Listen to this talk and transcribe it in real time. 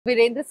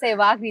Virendra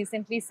Sehwag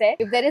recently said,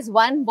 if there is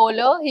one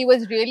bowler he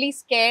was really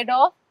scared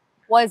of,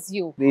 was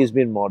you. He's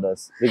been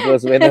modest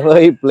because whenever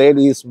he played,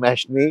 he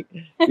smashed me.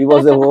 He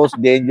was the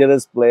most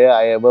dangerous player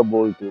I ever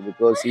bowled to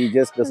because he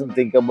just doesn't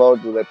think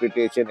about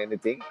reputation,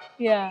 anything.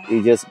 Yeah.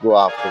 He just go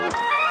after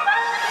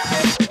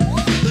it.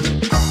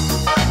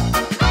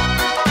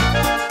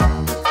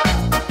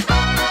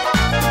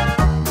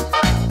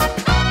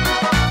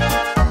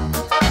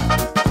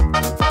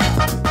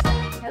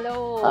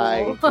 Hello.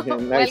 Hi,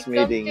 nice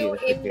meeting you.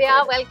 Welcome to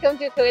India. Welcome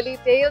to Curly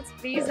Tales.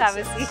 Please have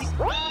a seat.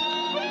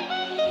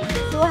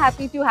 So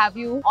happy to have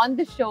you on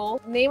the show.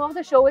 Name of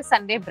the show is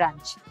Sunday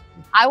Brunch.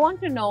 I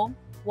want to know,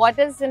 what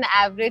does an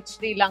average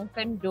Sri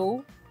Lankan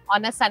do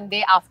on a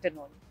Sunday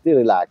afternoon? They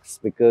relax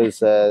because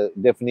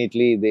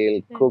definitely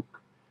they'll cook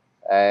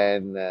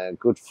and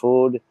good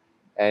food,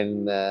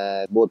 and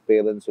both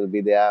parents will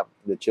be there,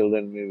 the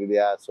children will be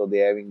there, so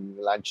they're having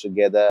lunch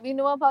together. We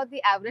know about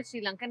the average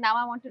Sri Lankan. Now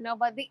I want to know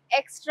about the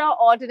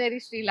extraordinary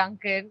Sri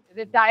Lankan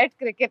retired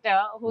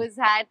cricketer who has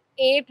had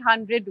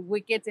 800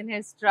 wickets in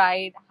his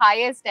stride,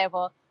 highest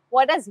ever.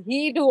 What does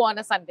he do on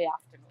a Sunday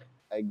afternoon?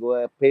 I go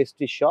a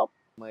pastry shop.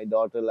 My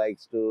daughter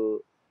likes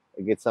to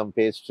get some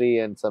pastry,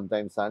 and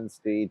sometimes son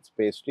eats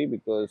pastry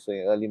because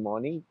early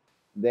morning.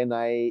 Then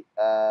I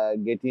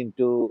get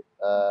into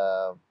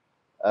a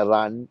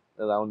run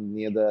around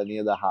near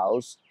the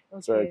house.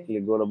 Okay. So actually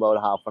go about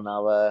half an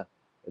hour.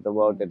 It's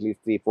about at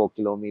least 3-4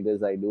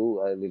 kilometers. I do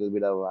a little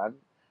bit of run,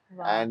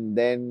 Wow. and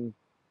then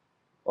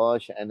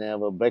wash and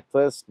have a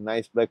breakfast,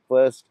 nice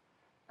breakfast.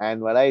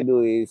 And what I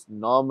do is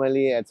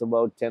normally at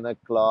about 10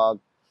 o'clock,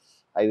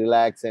 I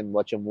relax and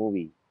watch a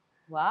movie.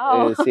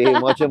 Wow.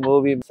 Watch a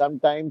movie.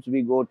 Sometimes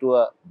we go to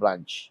a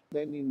brunch.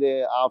 Then in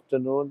the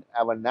afternoon,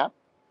 have a nap.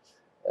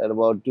 At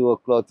about 2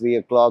 o'clock, 3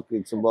 o'clock,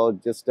 it's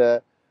about just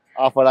a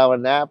half an hour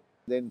nap.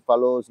 Then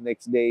follows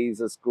next day is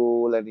a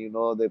school, and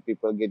the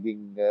people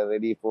getting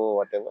ready for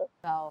whatever.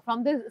 Wow.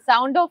 From the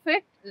sound of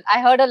it,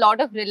 I heard a lot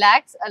of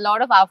relax, a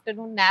lot of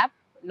afternoon nap,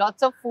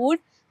 lots of food.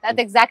 That's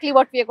exactly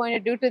what we are going to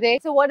do today.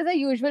 So what is the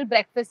usual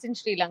breakfast in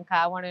Sri Lanka?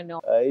 I want to know.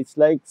 It's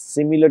like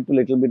similar to a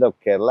little bit of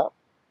Kerala.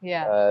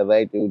 Yeah.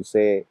 Right, you would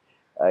say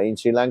in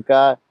Sri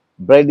Lanka,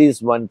 bread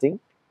is one thing,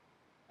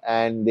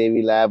 and they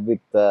will have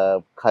with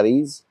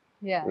curries,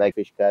 Yeah. like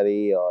fish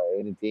curry or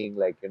anything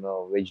like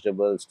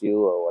vegetable stew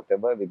or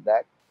whatever with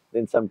that.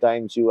 Then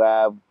sometimes you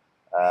have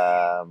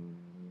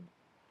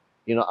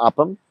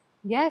appam,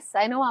 Yes,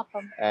 I know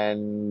appam.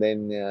 and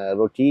then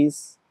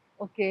rotis.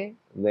 Okay.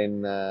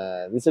 Then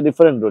this is a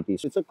different roti.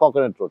 It's a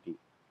coconut roti.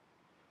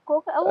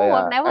 Oh, Yeah.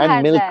 I've never and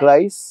had milk that.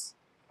 rice.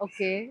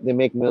 Okay. They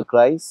make milk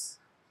rice.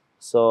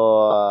 So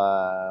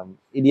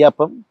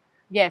idiyappam.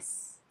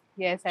 Yes.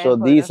 Yes. I So have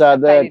heard these of are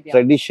fried the idiyappam.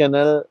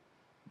 traditional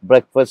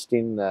breakfast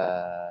in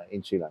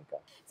Sri Lanka.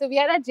 So we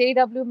are at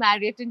JW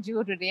Marriott in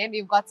Juhu today, and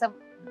we've got some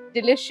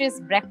delicious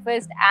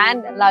breakfast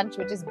and lunch,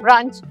 which is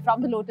brunch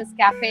from the Lotus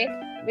Cafe.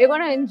 We're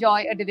going to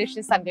enjoy a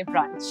delicious Sunday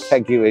brunch.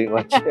 Thank you very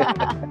much.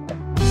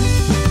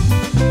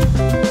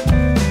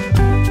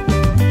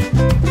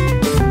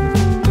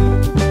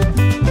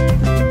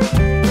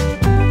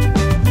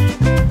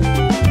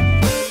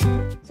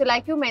 So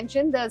like you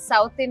mentioned, the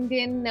South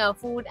Indian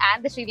food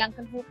and the Sri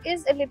Lankan food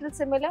is a little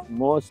similar.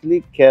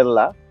 Mostly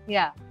Kerala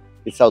Yeah,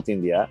 is South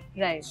India.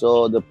 right.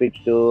 So the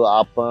pittu,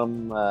 appam,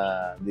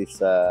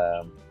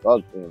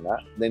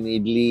 then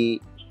idli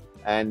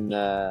and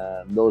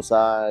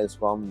dosa is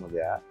from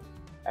there.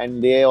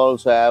 And they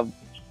also have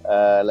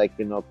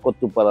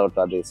kottu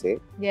parota, they say.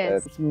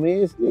 Yes,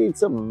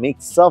 It's a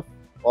mix of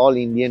all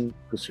Indian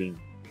cuisine.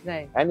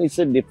 right, And it's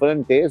a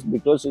different taste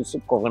because it's a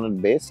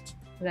coconut based.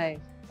 right.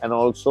 And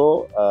also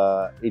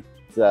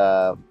it's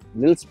a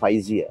little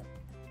spicier.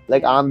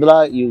 Like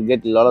Andhra, you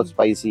get a lot of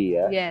spicy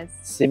here. Yes,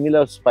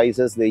 Similar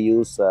spices they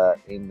use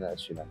in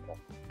Sri Lanka.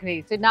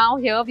 great. So now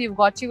here we've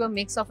got you a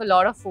mix of a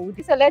lot of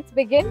food. So let's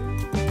begin.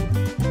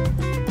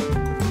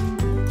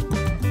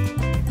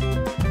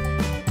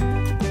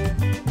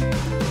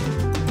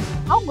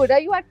 How good are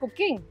you at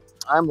cooking?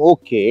 I'm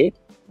okay.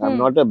 I'm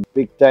not a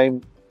big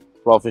time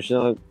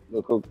professional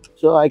cook.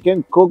 So I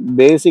can cook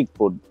basic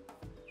food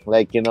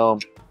like,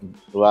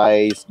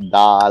 rice,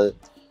 dal,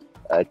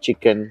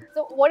 chicken.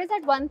 So what is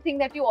that one thing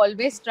that you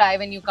always try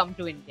when you come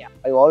to India?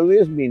 I've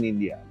always been in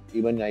India,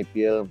 even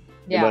IPL,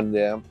 Yeah. even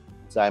there.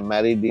 So I'm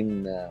married in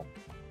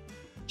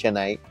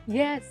Chennai.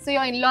 Yes. So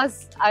your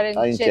in-laws are in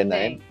In Chennai.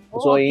 Chennai. Oh,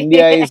 So okay.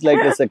 India is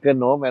like a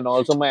second home, and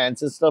also my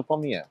ancestors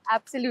from here.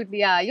 Absolutely,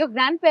 yeah. Your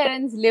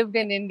grandparents lived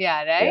in India,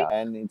 right? Yeah.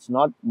 And it's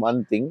not one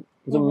thing.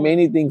 So Mhm.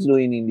 many things do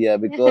in India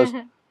because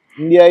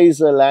India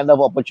is a land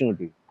of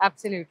opportunity.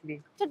 Absolutely.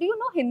 So do you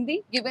know Hindi?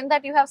 Given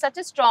that you have such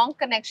a strong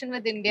connection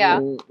with India.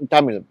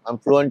 Tamil. I'm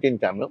fluent in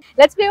Tamil.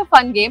 Let's play a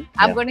fun game.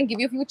 I'm Yeah. going to give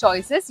you a few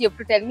choices. You have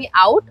to tell me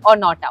out or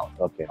not out.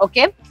 Okay.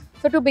 Okay?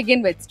 So to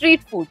begin with,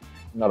 street food,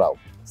 Not out.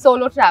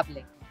 solo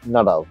traveling.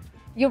 Not out.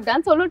 You've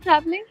done solo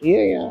traveling?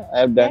 Yeah.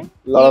 I've done a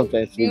You- lot of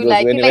times you because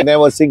like it when I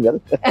was single,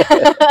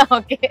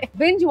 Okay.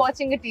 Binge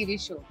watching a TV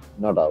show.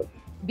 not out.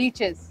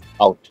 Beaches.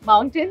 Out.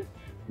 Mountains.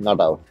 Not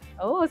out.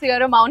 Oh, so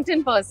you're a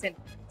mountain person.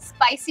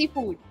 Spicy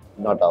food.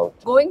 Not out.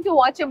 Going to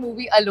watch a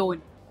movie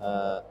alone.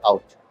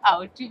 Out.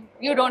 Out.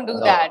 You don't do No.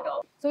 that.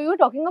 So you were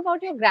talking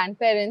about your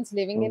grandparents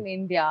living in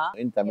India.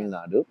 In Tamil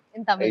Nadu.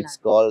 In Tamil It's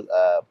Nadu. called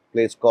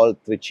place called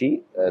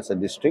Trichy. It's a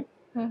district.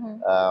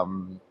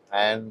 Mhm.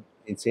 And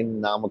it's in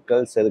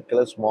Namakkal,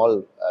 Serikal, a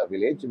small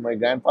village. My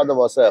grandfather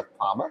was a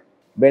farmer.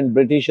 When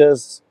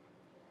Britishers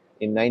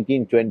in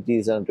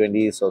 1920s and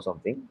 20s or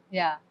something,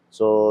 Yeah.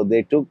 so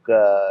they took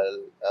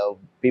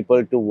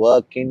people to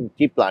work in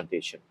tea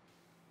plantation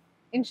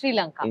In Sri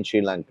Lanka. in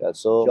Sri Lanka.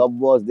 So job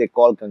was they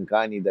call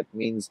kankani. That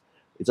means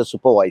it's a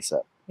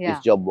supervisor. Yeah.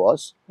 His job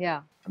was.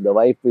 Yeah. The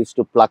wife is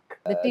to pluck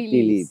The tea tea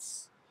leaves.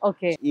 leaves.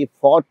 Okay. He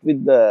fought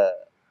with the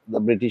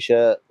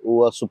Britisher who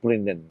was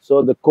superintendent.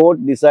 So the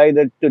court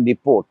decided to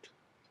deport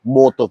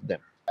both of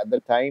them. At the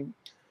time,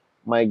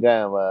 my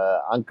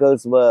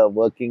uncles were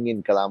working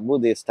in Colombo.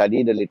 They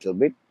studied a little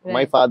bit. My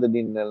Right. father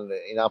didn't have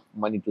enough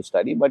money to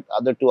study, but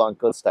other two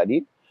uncles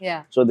studied.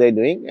 Yeah. So they're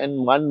doing,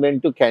 and one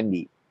went to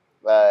Kandy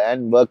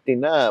and worked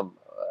in a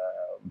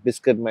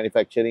biscuit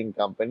manufacturing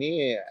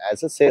company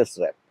as a sales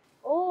rep.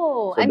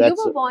 Oh, So and you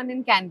that's were born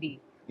in Kandy.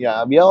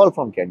 Yeah, we are all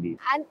from Kandy.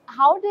 And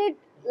how did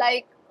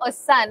like a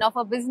son of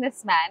a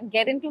businessman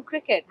get into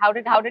cricket? How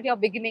did your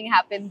beginning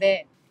happen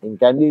there? In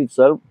Kandy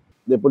itself,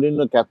 they put in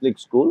a Catholic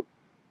school.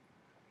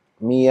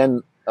 Me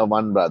and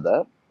one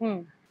brother.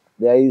 Hmm.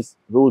 There is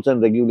rules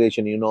and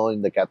regulation,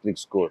 in the Catholic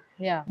school.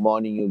 Yeah.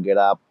 Morning you get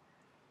up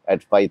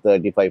at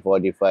 5:30,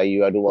 5:45.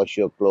 You have to wash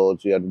your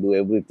clothes. You have to do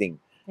everything.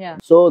 Yeah.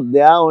 So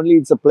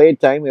it's a play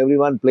time.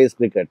 Everyone plays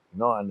cricket.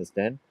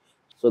 Understand?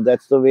 So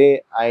that's the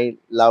way I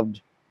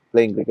loved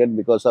playing cricket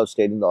because I've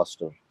stayed in the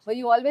hostel. Were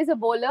you always a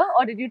bowler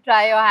or did you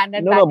try your hand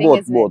at No, batting both,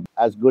 as well? both.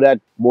 I was good at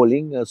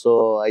bowling,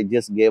 so I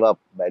just gave up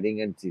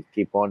batting and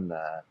keep on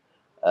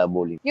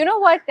bowling. You know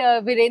what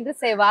Virendra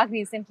Sehwag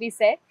recently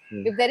said?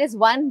 If there is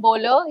one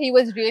bowler he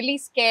was really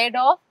scared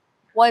of,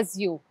 was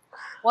you.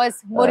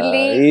 Was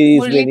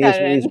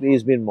Muralitharan.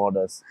 He's been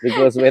modest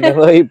because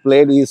whenever he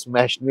played, he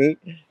smashed me.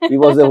 He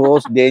was the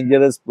most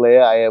dangerous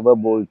player I ever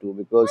bowled to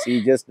because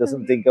he just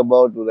doesn't think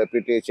about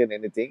reputation,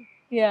 anything.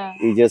 Yeah.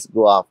 He just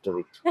go after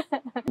it.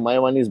 My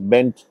one is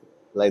bent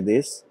like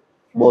this,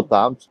 both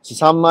arms. So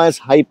some is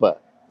hyper,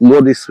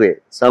 go this way.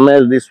 Some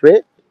is this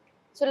way.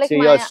 So like See,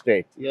 you're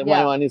straight. Yeah,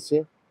 my one is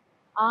here.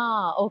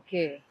 Ah,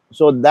 okay.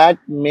 So that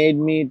made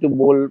me to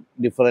bowl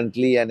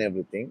differently and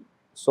everything.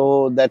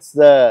 So that's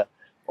the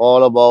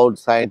all about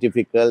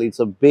scientifical. It's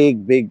a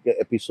big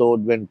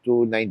episode. Went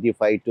to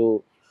 95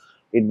 to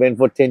it went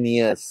for 10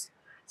 years.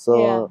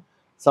 So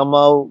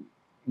somehow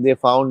they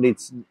found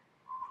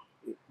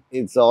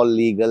it's all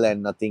legal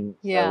and nothing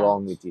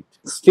wrong with it.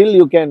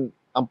 Still,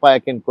 umpire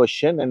can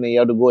question and you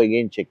have to go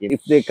again check it.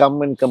 If they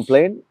come and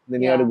complain,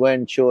 then you have to go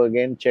and show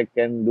again, check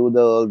and do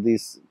all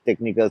these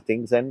technical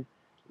things and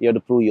you have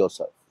to prove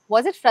yourself.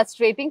 Was it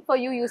frustrating for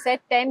you? You said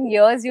 10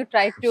 years you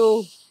tried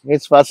to...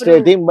 It's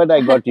frustrating, but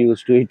I got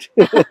used to it.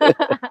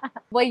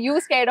 Were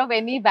you scared of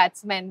any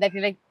batsman that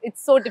you're like,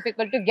 it's so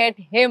difficult to get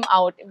him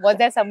out? Was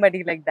there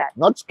somebody like that?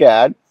 Not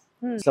scared.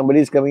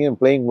 Somebody's coming and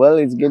playing well,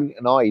 it's getting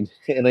annoyed.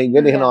 You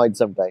get annoyed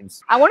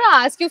sometimes. I want to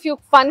ask you a few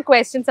fun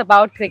questions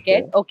about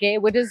cricket, okay?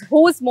 Which is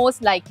who's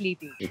most likely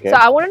to? Okay. So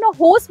I want to know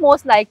who's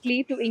most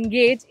likely to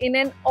engage in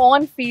an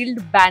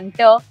on-field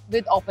banter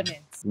with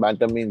opponents.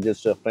 Banter means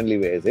just a friendly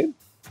way, is it?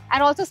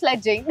 And also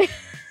sledging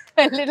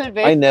a little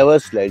bit. I never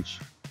sledge.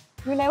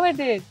 You never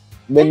did?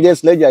 When they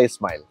sledge, I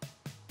smile.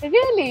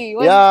 Really?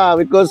 Yeah,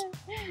 because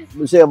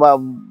you say,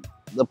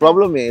 the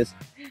problem is,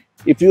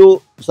 if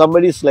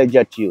somebody sledge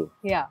at you,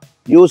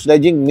 you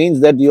sledging means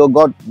that you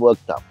got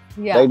worked up,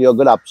 right? You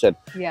got upset.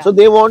 So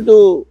they want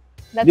to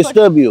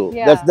disturb you.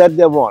 That's that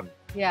they want.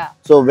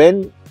 So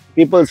when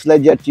people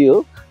sledge at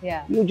you,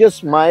 you just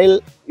smile.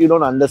 You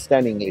don't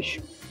understand English,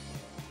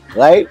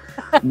 right?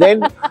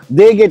 Then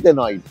they get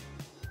annoyed.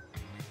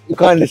 You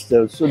can't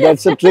disturb. So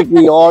that's a trick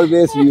we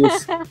always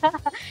use.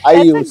 That's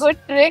a good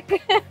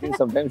trick.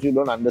 Sometimes you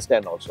don't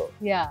understand also.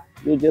 Yeah.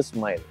 You just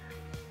smile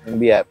and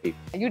be happy.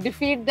 You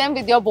defeat them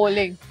with your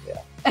bowling.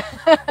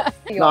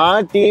 Yeah.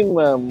 Our team,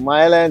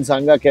 Maya and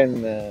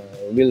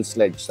Sangha will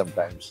sledge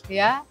sometimes.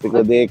 Yeah.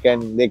 Because they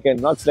can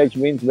not sledge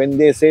means when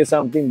they say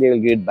something, they will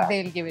give it back.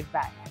 They'll give it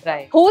back.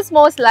 Right. Who's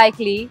most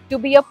likely to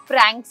be a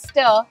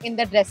prankster in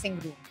the dressing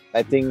room?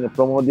 I think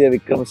Pramodya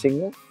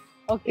Vikramasinghe.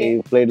 Okay.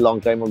 He played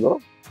long time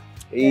ago.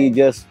 He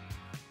just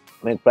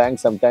make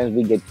pranks. Sometimes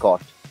we get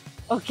caught.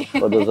 Okay.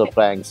 For those are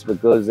pranks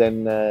because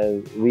then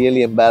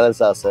really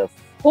embarrass ourselves.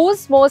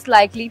 Who's most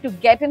likely to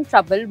get in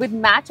trouble with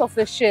match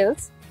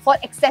officials for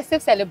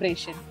excessive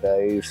celebration?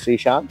 Sri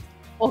Lanka.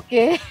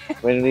 Okay.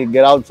 When we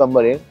get out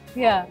somebody,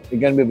 it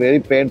can be very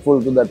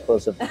painful to that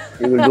person.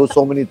 He will do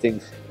so many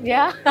things.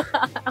 Yeah.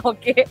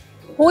 Okay.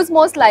 Who's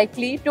most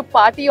likely to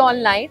party all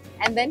night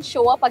and then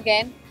show up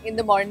again in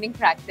the morning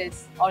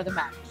practice or the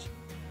match?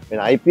 In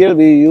IPL,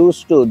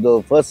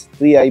 the first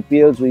 3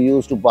 IPLs, we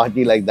used to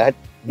party like that.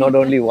 Not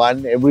only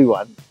one,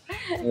 everyone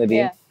in the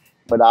team.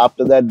 But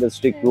after that, the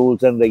strict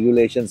rules and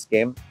regulations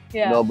came.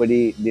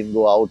 Nobody didn't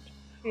go out.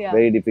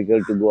 Very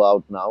difficult to go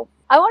out now.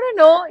 I want to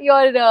know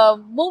your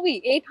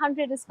movie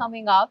 800 is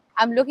coming up.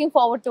 I'm looking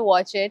forward to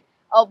watch it.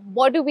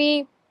 What do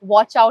we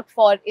watch out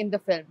for in the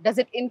film? Does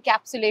it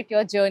encapsulate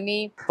your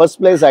journey?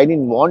 First place, I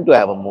didn't want to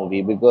have a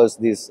movie because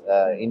these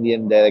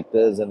Indian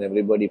directors and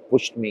everybody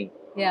pushed me.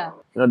 Yeah.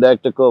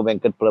 Director Ko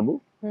Venkat Prabhu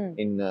Hmm.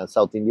 in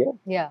South India.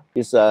 Yeah.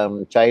 His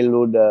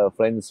childhood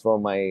friends for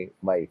my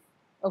wife.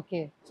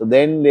 Okay. So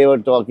then they were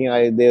talking,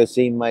 they were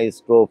seeing my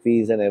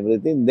trophies and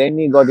everything. Then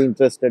he got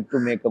interested to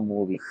make a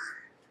movie.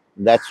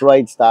 That's why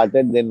it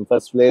started. Then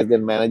first place,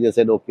 then manager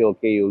said,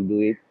 okay, you'll do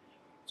it.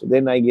 So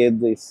then I gave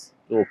this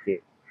okay.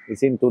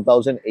 It's in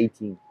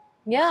 2018.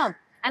 Yeah.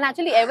 And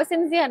actually, ever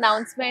since the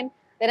announcement,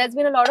 there has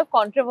been a lot of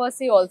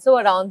controversy also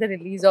around the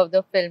release of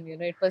the film.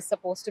 It was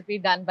supposed to be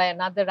done by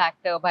another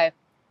actor, by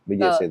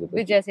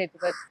Vijay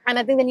Sethupathi. And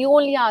I think then you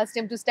only asked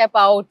him to step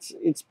out.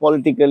 It's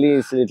politically,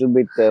 it's a little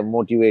bit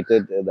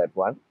motivated, that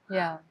one.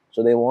 Yeah.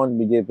 So they want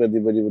Vijay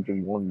Sethupathi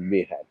to won't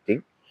be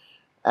acting.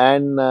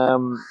 And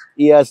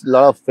he has a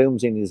lot of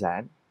films in his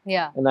hand.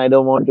 Yeah. And I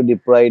don't want to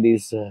deprive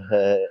his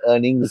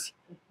earnings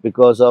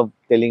because of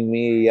telling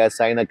me he has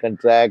signed a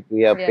contract,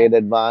 we have paid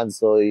advance,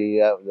 so he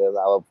have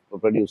our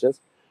producers.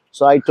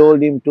 So I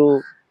told him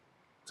to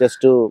just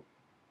to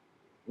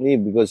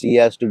leave because he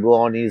has to go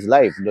on his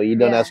life. He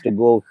don't have to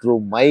go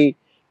through my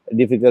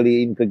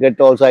difficulty. In cricket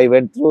also, I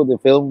went through the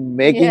film,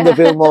 making the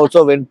film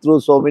also went through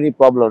so many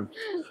problems.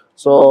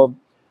 So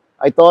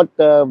I thought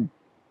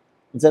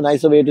it's a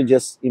nicer way to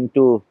just him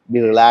to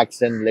be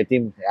relaxed and let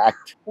him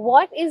act.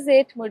 What is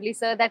it, Murli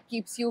sir, that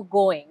keeps you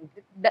going?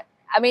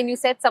 I mean, you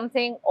said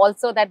something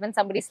also that when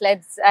somebody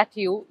sleds at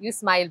you, you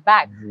smile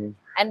back.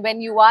 And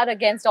when you are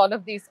against all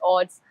of these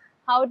odds,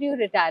 how do you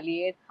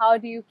retaliate? How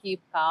do you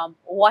keep calm?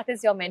 What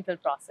is your mental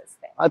process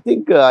there? I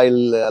think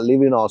I'll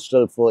live in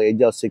hostel for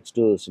age of 6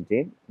 to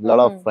 16. A lot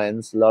of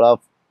friends, a lot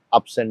of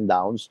ups and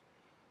downs.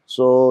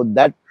 So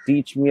that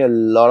teach me a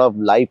lot of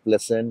life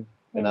lesson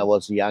when I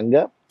was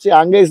younger. See,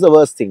 anger is the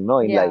worst thing,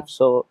 in life.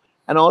 So,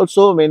 and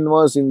also when I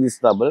was in this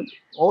trouble,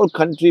 whole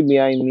country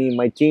behind me,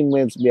 my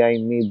teammates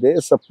behind me, their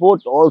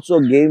support also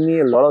gave me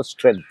a lot of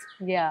strength.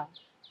 Yeah.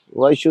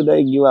 Why should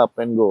I give up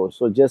and go?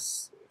 So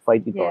just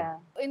fight it on.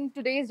 In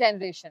today's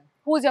generation,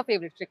 who's your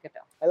favorite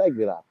cricketer? I like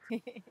Virat.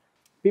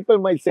 People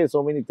might say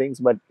so many things,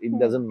 but it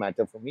doesn't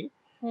matter for me.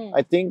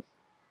 I think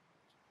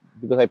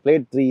because I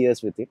played 3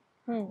 years with him,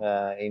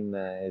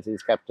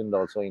 he's captained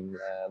also in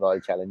Royal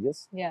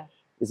Challengers. Yeah.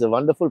 He's a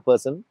wonderful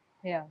person.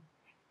 Yeah.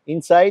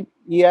 Inside,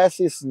 he has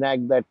his knack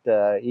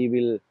that he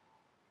will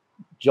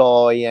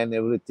joy and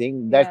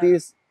everything. That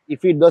is,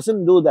 if he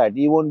doesn't do that,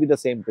 he won't be the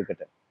same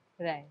cricketer.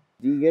 Right.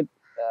 He get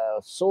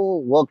so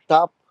worked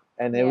up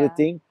and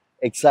everything,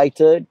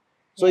 excited.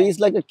 So he's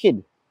like a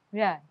kid.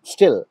 Yeah.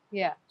 Still.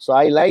 Yeah. So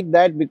I like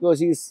that because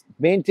he's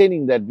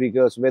maintaining that,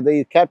 because whether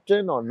he's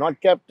captain or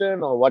not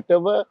captain or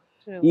whatever,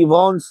 he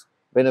wants,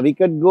 when a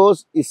wicket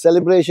goes, his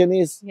celebration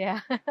is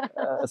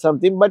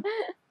something, but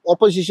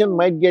opposition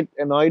might get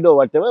annoyed or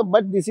whatever,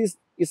 but this is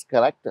his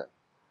character.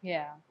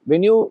 Yeah.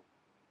 When you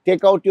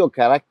take out your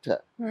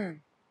character,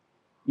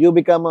 you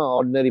become an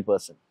ordinary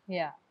person.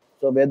 Yeah.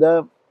 So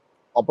whether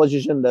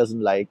opposition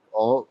doesn't like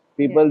or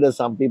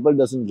some people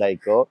doesn't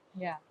like, or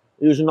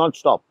you should not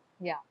stop.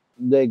 Yeah.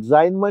 The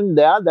excitement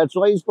there, that's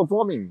why he's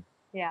performing.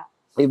 Yeah.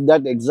 If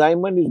that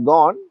excitement is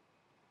gone,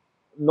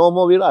 no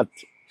more Virat.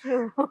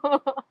 True.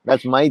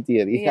 That's my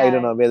theory. I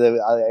don't know whether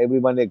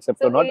everyone accepts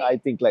or not. I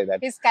think like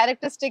that. His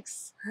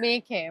characteristics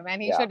make him,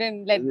 and he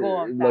shouldn't let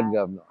go of that.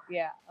 No.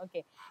 Yeah.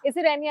 Okay. Is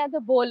there any other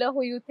bowler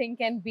who you think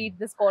can beat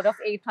the score of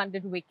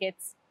 800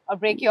 wickets or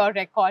break your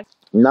record?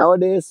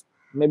 Nowadays,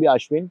 maybe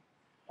Ashwin.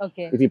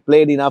 Okay. If he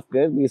played enough,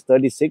 he's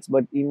 36,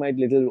 but he might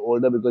be a little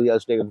older because he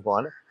has taken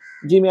corner.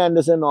 Jimmy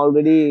Anderson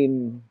already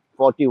in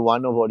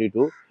 41 or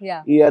 42.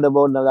 Yeah. He had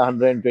about another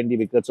 120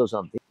 wickets or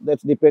something.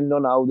 That's depend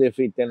on how they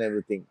fit and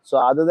everything. So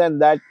other than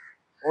that,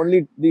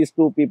 only these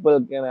two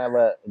people can have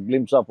a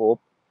glimpse of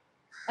hope.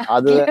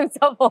 Glimpse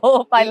of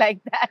hope, I like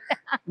that.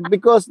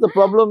 Because the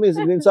problem is,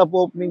 glimpse of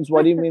hope means,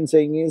 what he means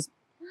saying is,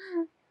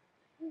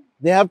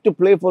 they have to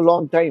play for a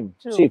long time.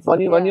 True. See,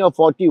 when you're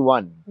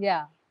 41,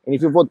 and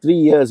if you for 3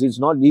 years, it's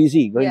not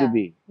easy going to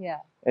be. Yeah.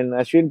 And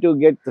Ashwin to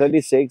get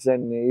 36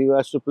 and he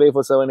has to play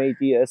for 7-8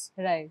 years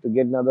to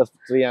get another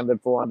 300,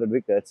 400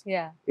 wickets.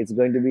 It's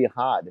going to be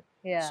hard.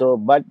 So,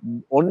 but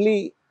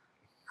only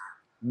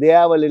they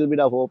have a little bit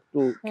of hope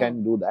to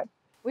can do that.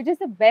 Which is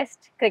the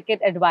best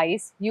cricket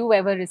advice you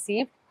ever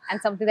received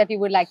and something that you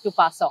would like to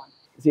pass on?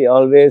 See,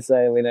 always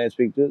when I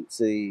speak to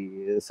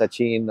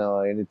Sachin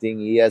or anything,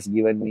 he has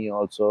given me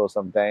also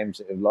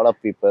sometimes, a lot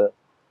of people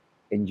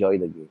enjoy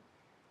the game.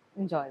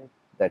 Enjoy it.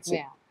 That's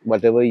it.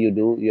 Whatever you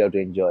do, you have to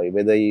enjoy.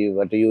 What are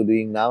you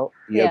doing now,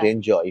 you have to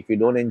enjoy. If you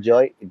don't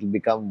enjoy, it will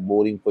become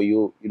boring for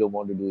you. You don't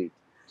want to do it.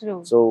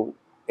 True. So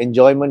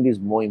enjoyment is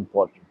more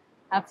important.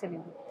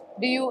 Absolutely.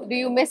 Do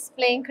you miss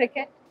playing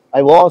cricket?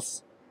 I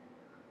was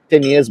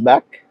 10 years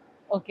back.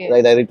 Okay.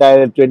 Right, I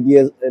retired at 20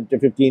 years,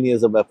 15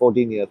 years back,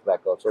 14 years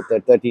back, also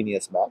 13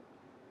 years back.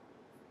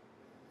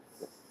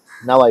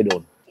 Now I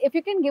don't. if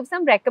you can give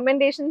some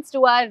recommendations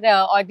to our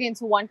audience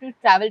who want to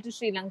travel to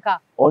Sri Lanka.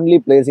 Only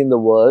place in the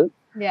world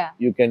Yeah.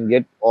 you can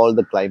get all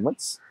the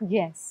climates,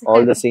 Yes.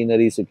 all the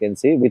sceneries you can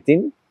see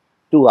within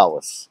 2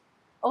 hours,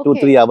 Okay.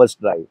 2-3 hours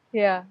drive.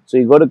 Yeah. So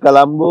you go to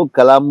Colombo.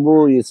 Colombo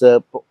is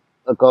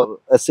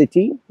a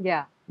city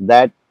Yeah.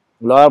 that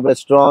lot of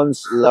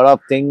restaurants, lot of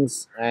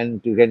things, and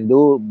you can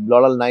do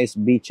lot of nice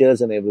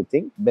beaches and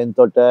everything.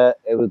 Bentota,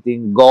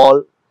 everything,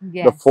 Gaul,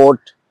 Yes. the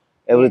fort,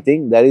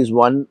 everything. That is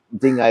one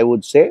thing I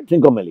would say.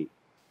 Trincomalee.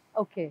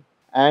 Okay.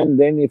 And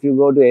then if you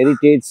go to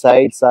heritage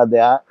sites are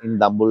there in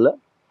Dambulla,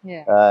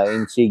 Yeah.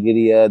 in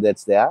Sigiriya,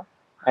 that's there.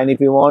 And if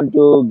you want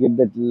to get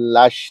that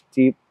lush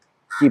tea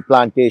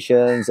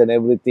plantations and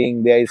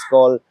everything, there is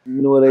called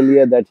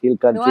Nuarelia, that hill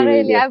country.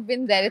 Nuarelia, I've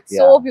been there. It's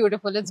Yeah. so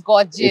beautiful. It's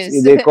gorgeous.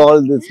 They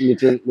call this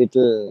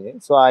little.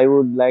 So I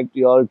would like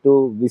you all to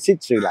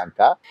visit Sri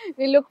Lanka.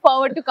 We look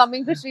forward to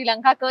coming to Sri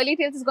Lanka. Curly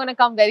Tales is going to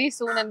come very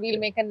soon and we'll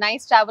make a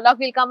nice travelogue.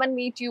 We'll come and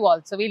meet you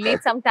also. We'll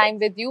need some time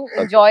with you,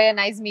 enjoy a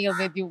nice meal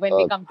with you when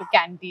we come to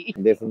Kandy.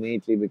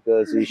 Definitely,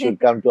 because you should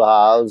come to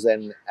our house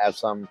and have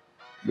some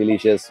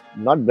delicious,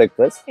 not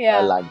breakfast, Yeah.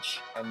 lunch.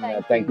 And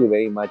Thank thank you. you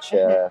very much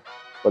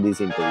for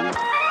this interview.